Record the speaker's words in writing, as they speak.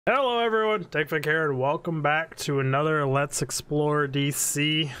Hello everyone, Digfig here, and welcome back to another Let's Explore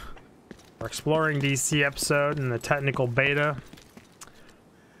DC, or Exploring DC episode in the technical beta.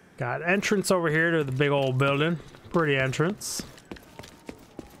 Got entrance over here to the big old building. Pretty entrance.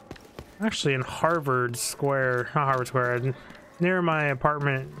 Actually in Harvard Square, not Harvard Square, near my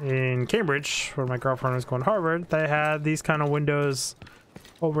apartment in Cambridge, where my girlfriend was going to Harvard, they had these kind of windows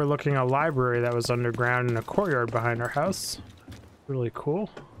overlooking a library that was underground in a courtyard behind our house. Really cool.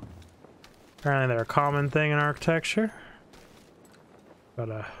 Apparently they're a common thing in architecture. Got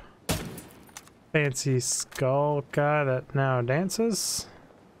a fancy skull guy that now dances.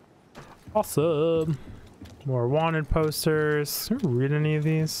 Awesome. More wanted posters. Can you read any of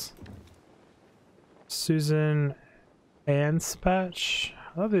these? Susan Anspatch.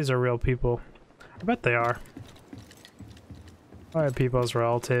 I love these are real people. I bet they are. Probably people's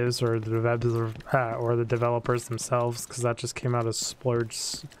relatives or the developers themselves, because that just came out as splurred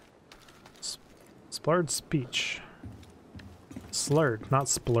speech. Slurred, not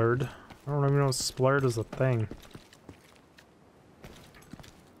splurred. I don't even know if splurred is a thing.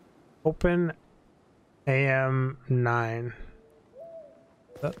 Open AM9.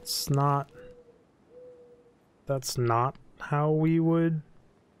 That's not how we would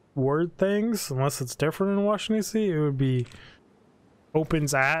word things, unless it's different in Washington DC. It would be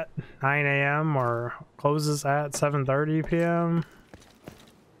opens at 9 a.m. or closes at 7:30 p.m.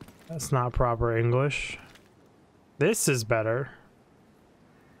 That's not proper English. This is better.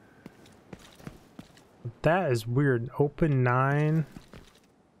 That is weird. Open 9.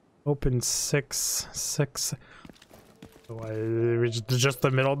 Open 6. Just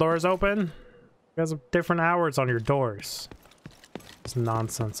the middle doors open? You guys have different hours on your doors. It's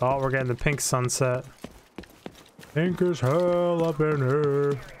nonsense. Oh, we're getting the pink sunset. Pink as hell up in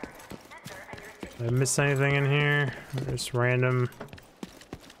here. Did I miss anything in here? There's random...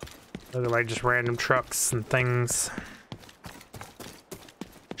 They're like just random trucks and things.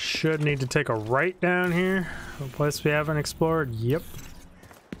 Should need to take a right down here. A place we haven't explored. Yep.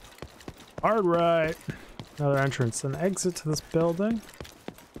 Hard right. Another entrance and exit to this building.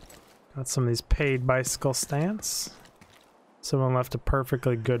 Got some of these paid bicycle stands. Someone left a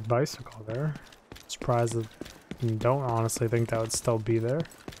perfectly good bicycle there. Surprised that you don't honestly think that would still be there.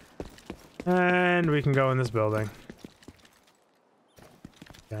 And we can go in this building.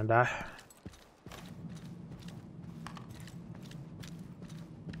 And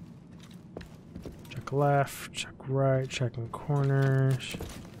check left, check right, checking corners.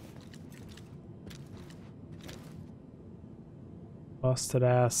 Busted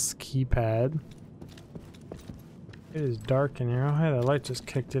ass keypad. It is dark in here. Oh, hey, that light just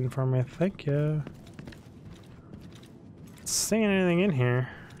kicked in for me. Thank you. Not seeing anything in here.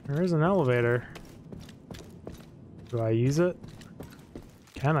 There is an elevator. Do I use it?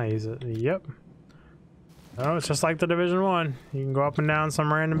 Can I use it? Yep. Oh, it's just like the Division 1. You can go up and down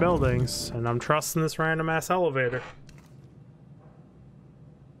some random buildings, and I'm trusting this random ass elevator.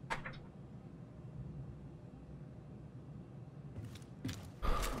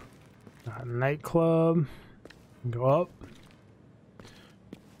 Got a nightclub. Go up.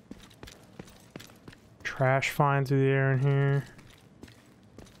 Trash flying through the air in here.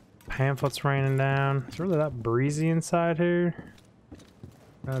 Pamphlets raining down. It's really that breezy inside here.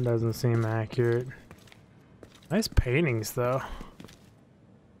 That doesn't seem accurate. Nice paintings, though.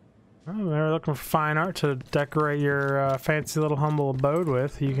 Oh, they're looking for fine art to decorate your fancy little humble abode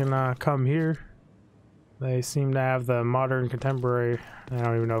with. You can come here. They seem to have the modern contemporary. I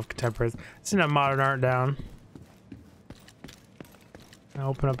don't even know if contemporary. They seem to have modern art down. Can I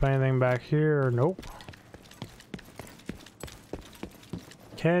open up anything back here? Nope.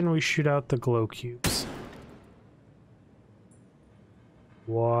 Can we shoot out the glow cubes?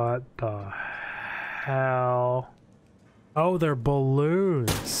 What the hell? Oh, they're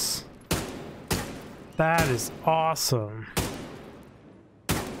balloons. That is awesome.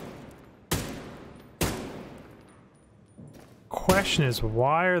 Question is,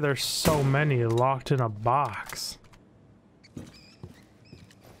 why are there so many locked in a box?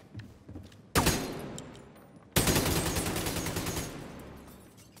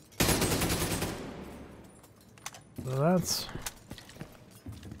 That's...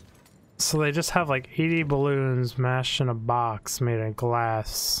 So they just have like 80 balloons mashed in a box made of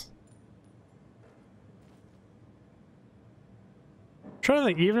glass. I'm trying to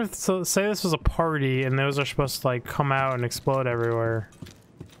think, even if, so say this was a party and those are supposed to like come out and explode everywhere.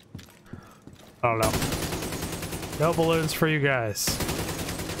 I don't know. No balloons for you guys.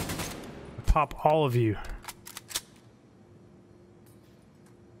 Pop all of you.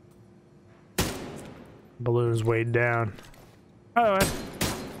 Balloons weighed down. By the way,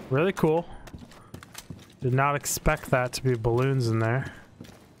 Really cool. Did not expect that to be balloons in there.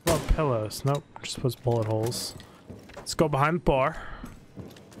 What about pillows? Nope, just puts bullet holes. Let's go behind the bar.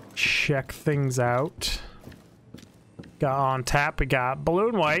 Check things out. Got on tap, we got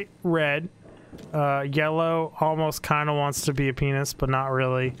balloon white, red, yellow, almost kind of wants to be a penis, but not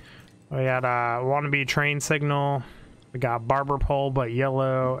really. We got wannabe train signal. We got barber pole, but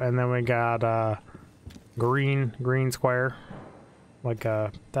yellow, and then we got green square. Like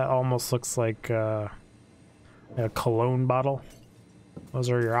that almost looks like a cologne bottle.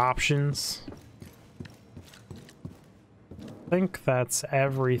 Those are your options. I think that's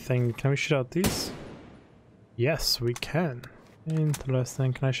everything. Can we shoot out these? Yes, we can.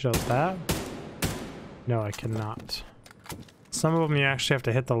 Interesting. Can I shoot out that? No, I cannot. Some of them you actually have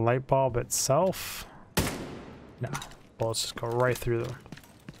to hit the light bulb itself. No, bullets just go right through them.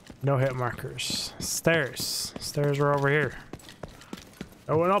 No hit markers. Stairs. Stairs are over here.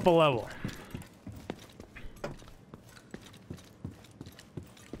 I went up a level.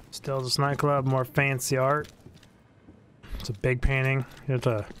 Still just nightclub, more fancy art. It's a big painting. You have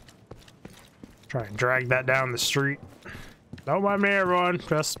to try and drag that down the street. Don't mind me, everyone.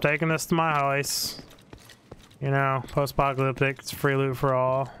 Just taking this to my house. You know, post-apocalyptic. It's free loot for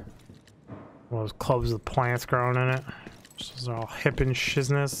all. One of those clubs with plants growing in it. Those are all hip and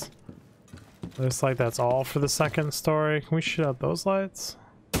shizness. Looks like that's all for the second story. Can we shoot out those lights?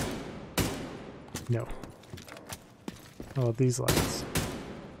 No. How about these lights?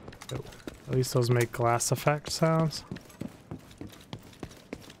 No. At least those make glass effect sounds.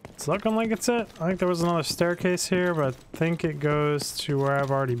 It's looking like it's it. I think there was another staircase here, but I think it goes to where I've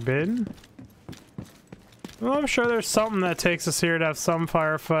already been. Well, I'm sure there's something that takes us here to have some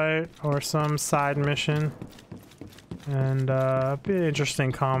firefight or some side mission. And be an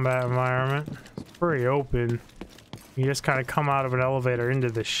interesting combat environment. It's pretty open. You just kind of come out of an elevator into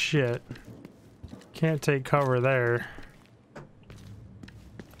the shit. Can't take cover there.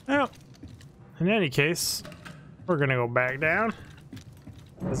 Well, in any case, we're gonna go back down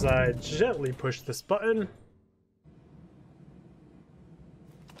as I gently push this button.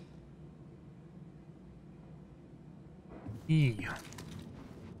 E.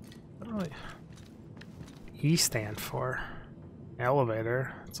 What do E stand for?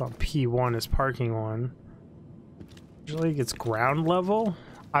 Elevator. It's on P1 is parking one. Usually it gets ground level.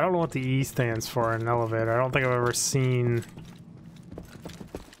 I don't know what the E stands for in an elevator. I don't think I've ever seen.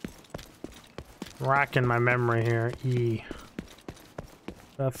 Racking my memory here. E.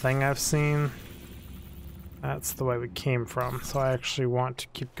 The thing I've seen. That's the way we came from. So I actually want to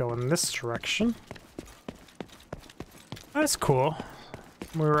keep going this direction. That's cool.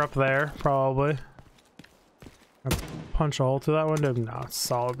 We were up there, probably. Punch a hole through that window? No, it's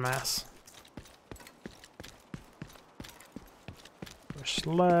solid mass. Push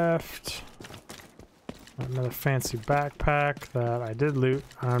left. Another fancy backpack that I did loot.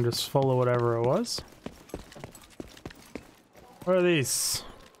 I'm just full of whatever it was. What are these?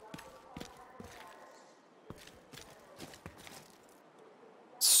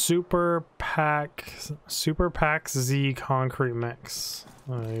 Super Pack Z concrete mix.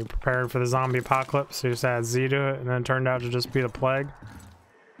 You prepared for the zombie apocalypse, so you just add Z to it, and then it turned out to just be the plague.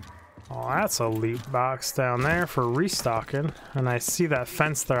 Oh, that's a loot box down there for restocking. And I see that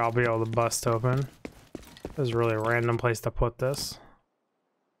fence there I'll be able to bust open. This is really a random place to put this.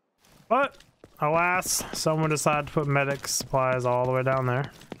 But, alas, someone decided to put medic supplies all the way down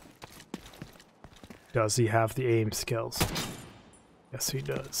there. Does he have the aim skills? Yes, he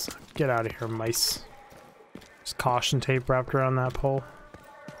does. Get out of here, mice. Just caution tape wrapped around that pole.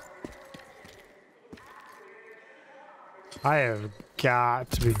 I have got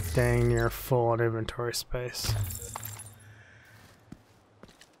to be dang near full on inventory space.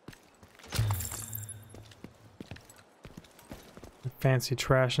 Fancy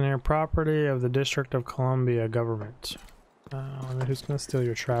trash in here. Property of the District of Columbia government. I mean, who's gonna steal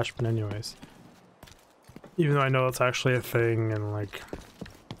your trash bin anyways? Even though I know it's actually a thing, and like,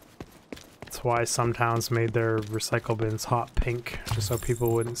 that's why some towns made their recycle bins hot pink, just so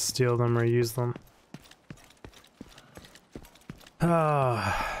people wouldn't steal them or use them.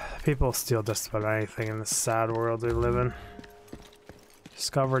 People steal just about anything in this sad world we live in.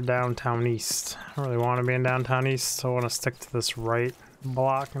 Discover downtown east. I don't really want to be in downtown east, so I want to stick to this right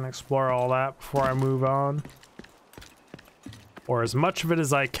block and explore all that before I move on. Or as much of it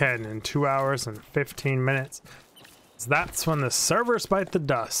as I can in 2 hours and 15 minutes. That's when the servers bite the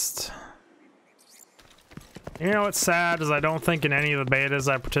dust. You know what's sad is I don't think in any of the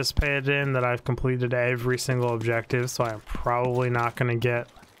betas I participated in that I've completed every single objective, so I'm probably not going to get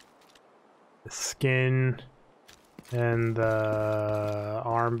the skin and the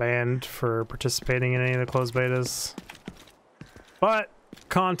armband for participating in any of the closed betas. But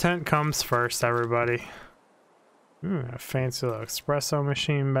content comes first, everybody. A fancy little espresso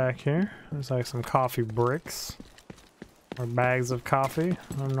machine back here. There's like some coffee bricks or bags of coffee.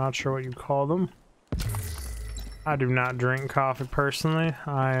 I'm not sure what you call them. I do not drink coffee personally.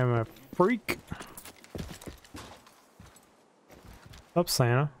 I am a freak. Up,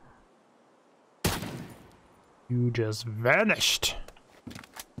 Santa. You just vanished.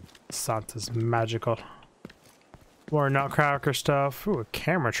 Santa's magical. More nutcracker stuff. Ooh, a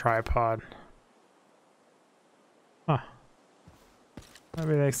camera tripod. Huh.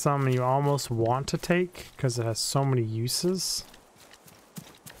 Maybe like something you almost want to take because it has so many uses.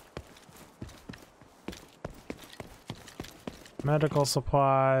 Medical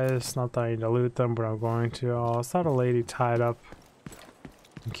supplies. Not that I need to loot them, but I'm going to. Oh, is that a lady tied up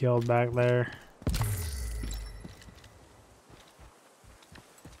and killed back there?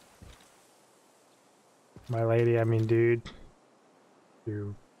 My lady, I mean, dude.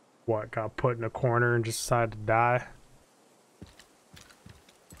 You, what, got put in a corner and just decided to die?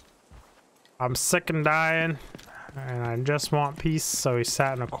 I'm sick and dying, and I just want peace, so he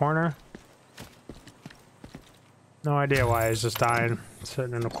sat in a corner. No idea why he's just dying,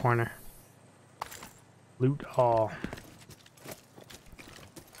 sitting in a corner. Loot all.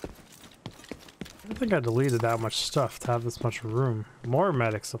 I don't think I deleted that much stuff to have this much room. More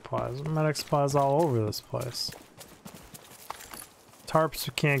medic supplies. Medic supplies all over this place. Tarps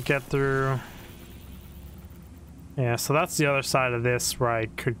we can't get through. Yeah, so that's the other side of this where I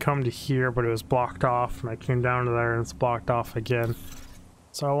could come to here, but it was blocked off, and I came down to there and it's blocked off again.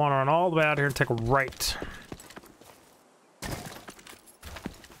 So I want to run all the way out here and take a right.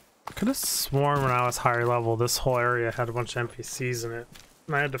 Could have sworn when I was higher level this whole area had a bunch of NPCs in it.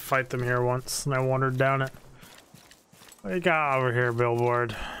 And I had to fight them here once and I wandered down it. What you got over here,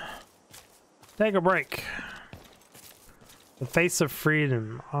 billboard? Take a break. The Face of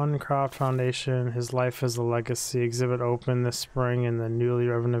Freedom, Uncroft Foundation, His Life is a Legacy, exhibit open this spring in the newly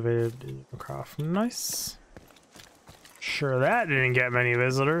renovated Uncroft. Nice. Sure, that didn't get many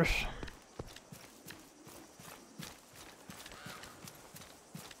visitors.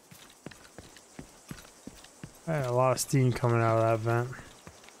 I had a lot of steam coming out of that vent.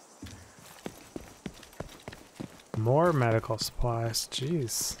 More medical supplies,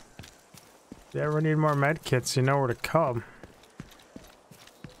 jeez. If you ever need more med kits, you know where to come.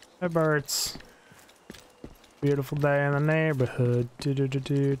 Hey birds. Beautiful day in the neighborhood. Do do do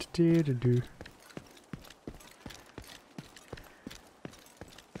do do do do.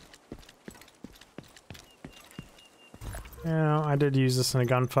 You know, I did use this in a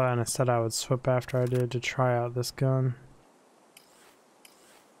gunfight and I said I would swip after I did to try out this gun.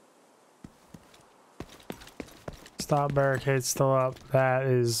 Stop barricade still up. That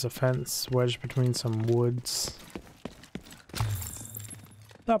is a fence wedged between some woods.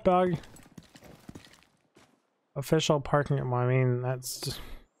 Stop, dog. Official parking. Well, I mean, that's just...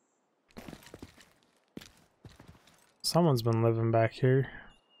 Someone's been living back here.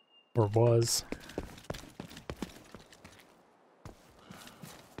 Or was.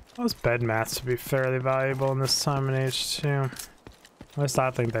 Those bed mats would be fairly valuable in this time and age too. At least I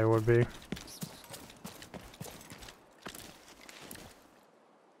think they would be.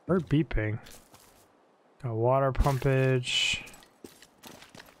 They're beeping. Got water pumpage.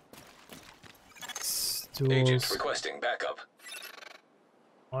 Stools. Agent requesting backup.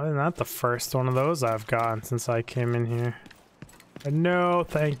 Well, isn't that the first one of those I've gotten since I came in here? But no,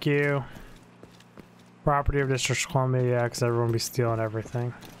 thank you. Property of District of Columbia, yeah, because everyone be stealing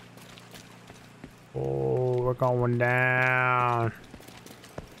everything. Oh, we're going down.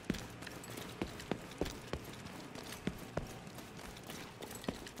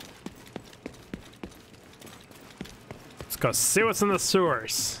 Let's go see what's in the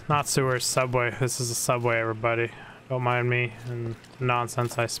sewers. Not sewers, subway. This is a subway, everybody. Don't mind me and the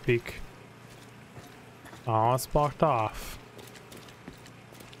nonsense I speak. Oh, it's blocked off.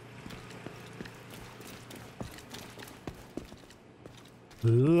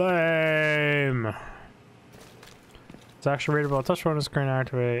 Lame. It's actually readable. Touch one screen,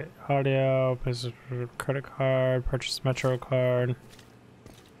 activate audio, place credit card, purchase Metro card.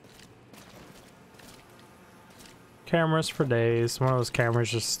 Cameras for days. One of those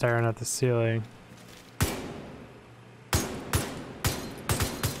cameras just staring at the ceiling.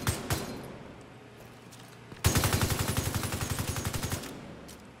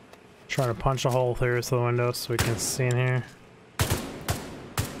 Trying to punch a hole through the window so we can see in here.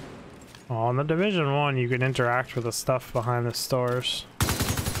 Oh, in the Division 1, you can interact with the stuff behind the stores.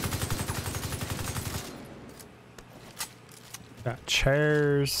 Got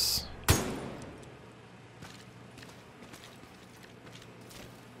chairs. Is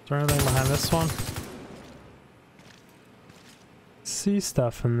there anything behind this one? See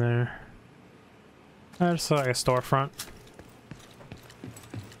stuff in there. That's like a storefront.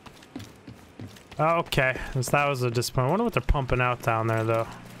 Oh, okay, that was a disappointment. I wonder what they're pumping out down there, though.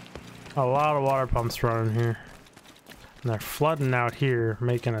 A lot of water pumps running here. And they're flooding out here,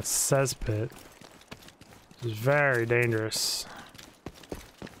 making a cesspit. Which is very dangerous.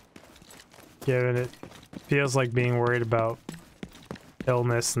 Given it feels like being worried about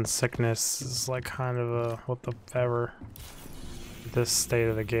illness and sickness is like kind of a what the ever this state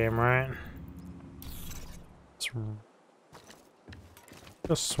of the game, right?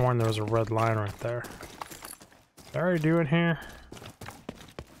 Just sworn there was a red line right there. Did I already do it here?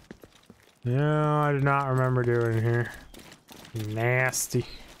 No, I did not remember doing it here. Nasty.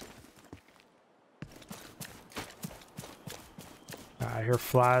 I hear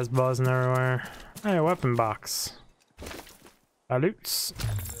flies buzzing everywhere. Hey, a weapon box. Faloots.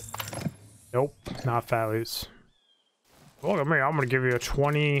 Nope, not Faloots. Look at me, I'm gonna give you a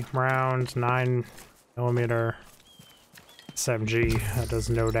 20 round 9mm SMG that does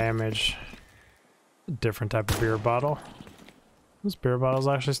no damage. A different type of beer bottle. Those beer bottles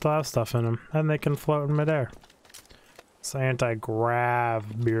actually still have stuff in them, and they can float in midair. It's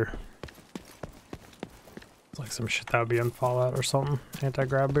anti-grav beer. It's like some shit that would be on Fallout or something.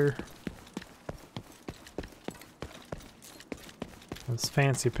 Anti-grav beer. It's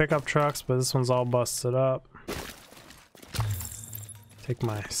fancy pickup trucks, but this one's all busted up. Take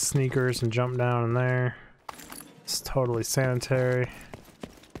my sneakers and jump down in there. It's totally sanitary.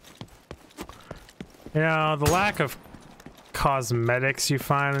 You know, the lack of cosmetics you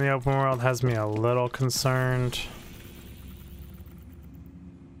find in the open world has me a little concerned.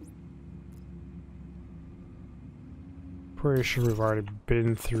 Pretty sure we've already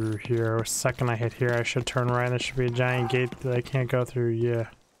been through here. The second I hit here, I should turn right. There should be a giant gate that I can't go through. Yeah.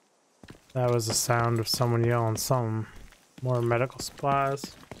 That was the sound of someone yelling something. More medical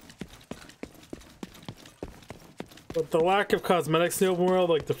supplies. But the lack of cosmetics in the open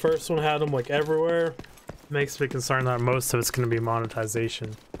world, like the first one had them like everywhere, makes me concerned that most of it's going to be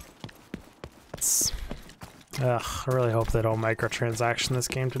monetization. Ugh, I really hope they don't microtransaction this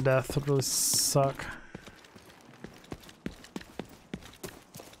game to death. It would really suck.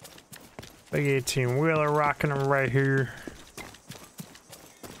 Big 18-wheeler rocking them right here.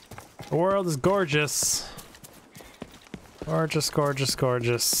 The world is gorgeous. Gorgeous, gorgeous,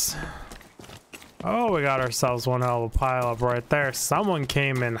 gorgeous. Oh, we got ourselves one hell of a pile up right there. Someone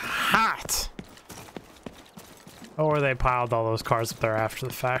came in hot. Or they piled all those cars up there after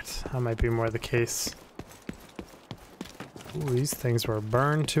the fact. That might be more the case. Ooh, these things were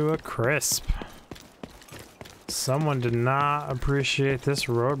burned to a crisp. Someone did not appreciate this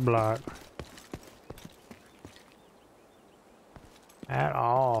roadblock. At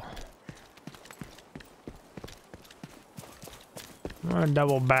all. I'm gonna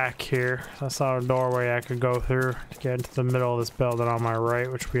double back here. I saw a doorway I could go through to get into the middle of this building on my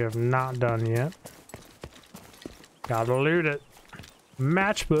right, which we have not done yet. Gotta loot it.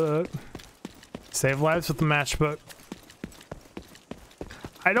 Matchbook. Save lives with the matchbook.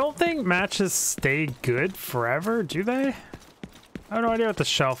 I don't think matches stay good forever, do they? I have no idea what the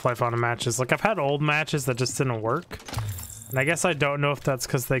shelf life on a match is. Like, I've had old matches that just didn't work. And I guess I don't know if that's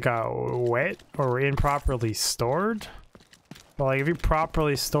because they got wet or improperly stored. But like, if you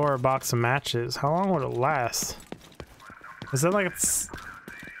properly store a box of matches, how long would it last? Is it like it's...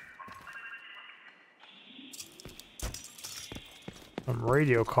 Some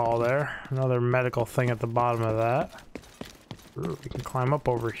radio call there. Another medical thing at the bottom of that. Ooh, we can climb up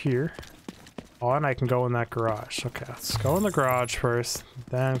over here. Oh, and I can go in that garage. Okay, let's go in the garage first,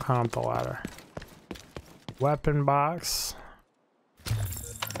 then climb up the ladder. Weapon box.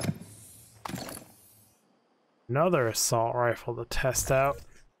 Another assault rifle to test out.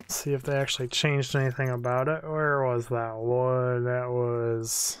 See if they actually changed anything about it. Where was that one? That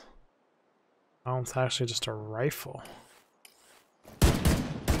was... Oh, it's actually just a rifle.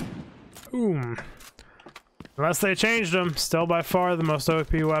 Boom. Unless they changed them. Still by far the most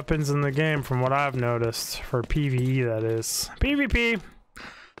OP weapons in the game from what I've noticed. For PvE, that is. PvP!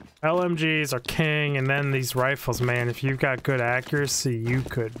 LMGs are king, and then these rifles, man, if you've got good accuracy, you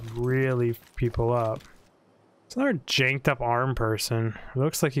could really people up. It's another janked up arm person. It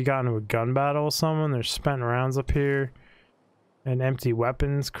looks like he got into a gun battle with someone. There's spent rounds up here. And empty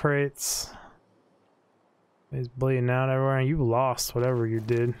weapons crates. He's bleeding out everywhere, and you lost whatever you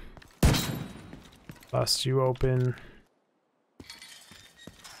did. Bust you open.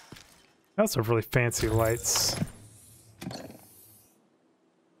 That's some really fancy lights.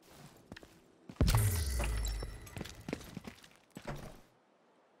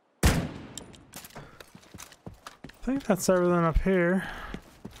 think that's everything up here.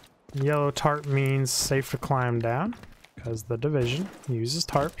 Yellow tarp means safe to climb down, because the division uses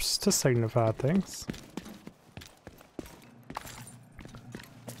tarps to signify things.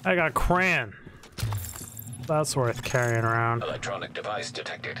 I got crayon. That's worth carrying around. Electronic device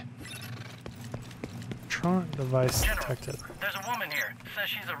detected. Electronic device General, detected. there's a woman here. Says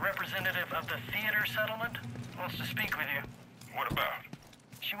she's a representative of the theater settlement. Wants to speak with you. What about?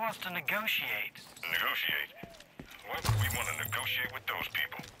 She wants to negotiate. Negotiate? Why would we want to negotiate with those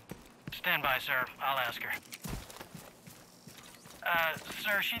people? Stand by, sir. I'll ask her.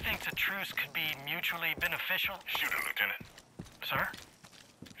 Sir, she thinks a truce could be mutually beneficial. Shoot her, Lieutenant. Sir?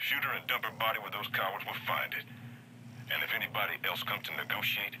 Shoot her and dump her body where those cowards will find it. And if anybody else comes to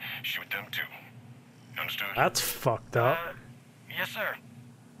negotiate, shoot them too. Understood? That's fucked up. Yes, sir.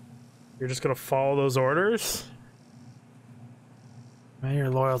 You're just gonna follow those orders? Man, your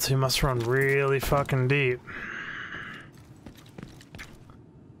loyalty must run really fucking deep.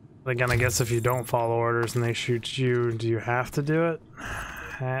 But again, I guess if you don't follow orders and they shoot you, do you have to do it?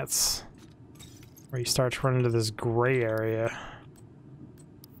 That's where you start to run into this gray area.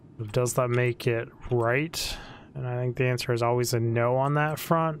 Does that make it right? And I think the answer is always a no on that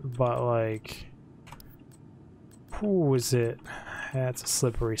front, but like, who is it? That's a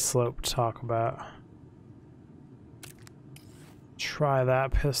slippery slope to talk about. Try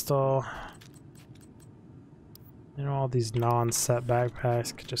that pistol. You know, all these non-set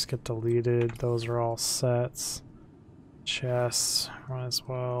backpacks could just get deleted. Those are all sets. Chests, might as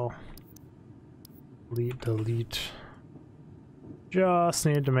well. Delete. Just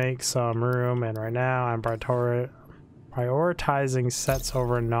need to make some room, and right now I'm prioritizing sets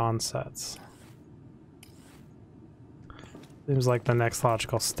over non-sets. Seems like the next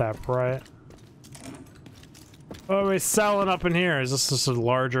logical step, right? What are we selling up in here? Is this just a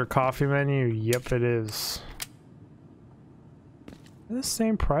larger coffee menu? Yep, it is. Is this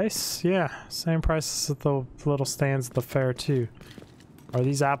same price? Yeah, same price as the little stands at the fair too. Are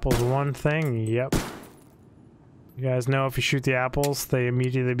these apples one thing? Yep. You guys know if you shoot the apples, they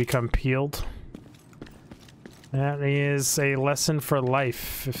immediately become peeled. That is a lesson for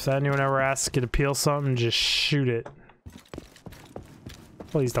life. If anyone ever asks you to peel something, just shoot it.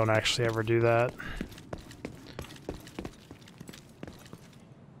 Please don't actually ever do that.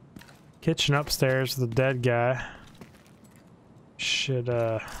 Kitchen upstairs with the dead guy. Should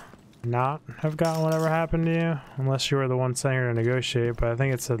not have gotten whatever happened to you, unless you were the one saying her to negotiate, but I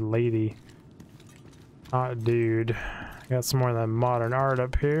think it said lady, not dude. Got some more of that modern art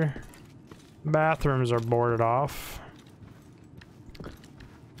up here. Bathrooms are boarded off.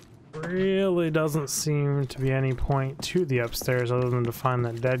 Really doesn't seem to be any point to the upstairs other than to find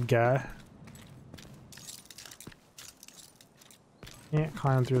that dead guy. Can't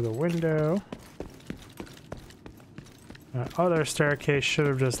climb through the window. That other staircase should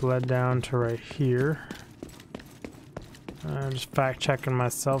have just led down to right here. I'm just fact checking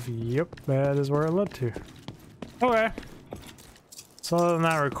myself. Yep, that is where it led to. Okay. So other than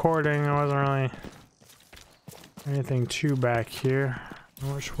that recording, there wasn't really anything too back here.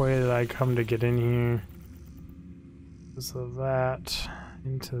 Which way did I come to get in here? Because of that,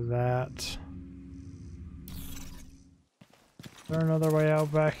 into that. Is there another way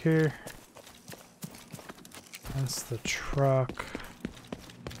out back here? That's the truck.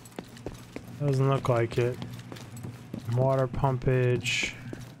 Doesn't look like it. Water pumpage.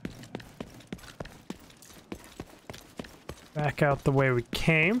 Back out the way we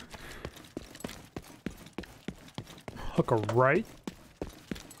came. Hook a right.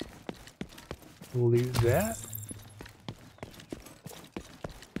 Loot that.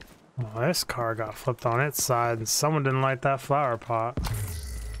 Oh, this car got flipped on its side and someone didn't light that flower pot.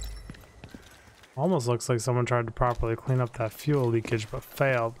 Almost looks like someone tried to properly clean up that fuel leakage but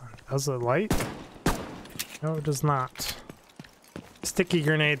failed. Does it light? No, it does not. Sticky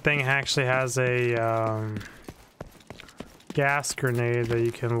grenade thing actually has a gas grenade that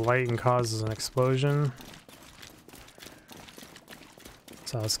you can light and causes an explosion.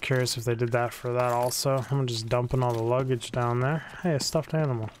 So I was curious if they did that for that also. I'm just dumping all the luggage down there. Hey, a stuffed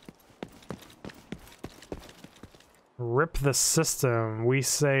animal. Rip the system. We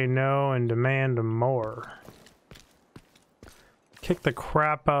say no and demand more. Kick the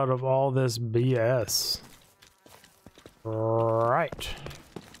crap out of all this BS. Right.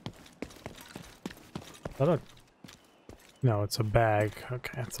 Is that a... No, it's a bag.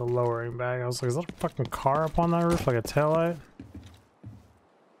 Okay, it's a lowering bag. I was like, is that a fucking car up on that roof? Like a taillight?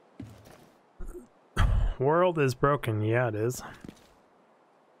 World is broken. Yeah, it is.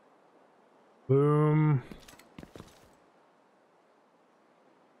 Boom.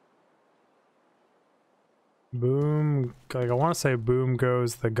 Boom. like I want to say boom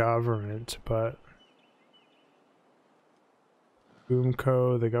goes the government, but boom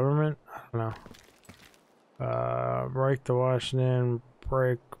co the government? I don't know. Break the Washington,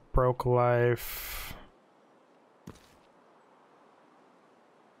 broke life.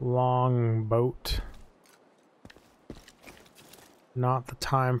 Long boat. Not the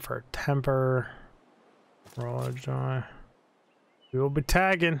time for temper. Roller joy. We will be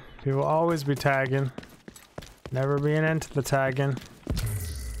tagging. We will always be tagging. Never be an end to the tagging.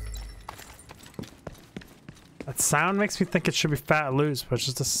 That sound makes me think it should be fat loose, but it's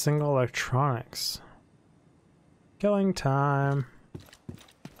just a single electronics. Killing time.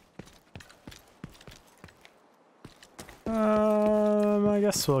 I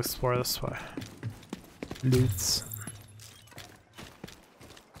guess we'll explore this way. Loots.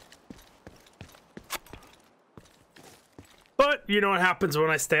 But you know what happens when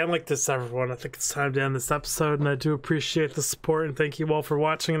I stand like this, everyone. I think it's time to end this episode, and I do appreciate the support and thank you all for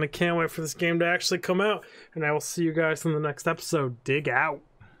watching, and I can't wait for this game to actually come out, and I will see you guys in the next episode. Dig out.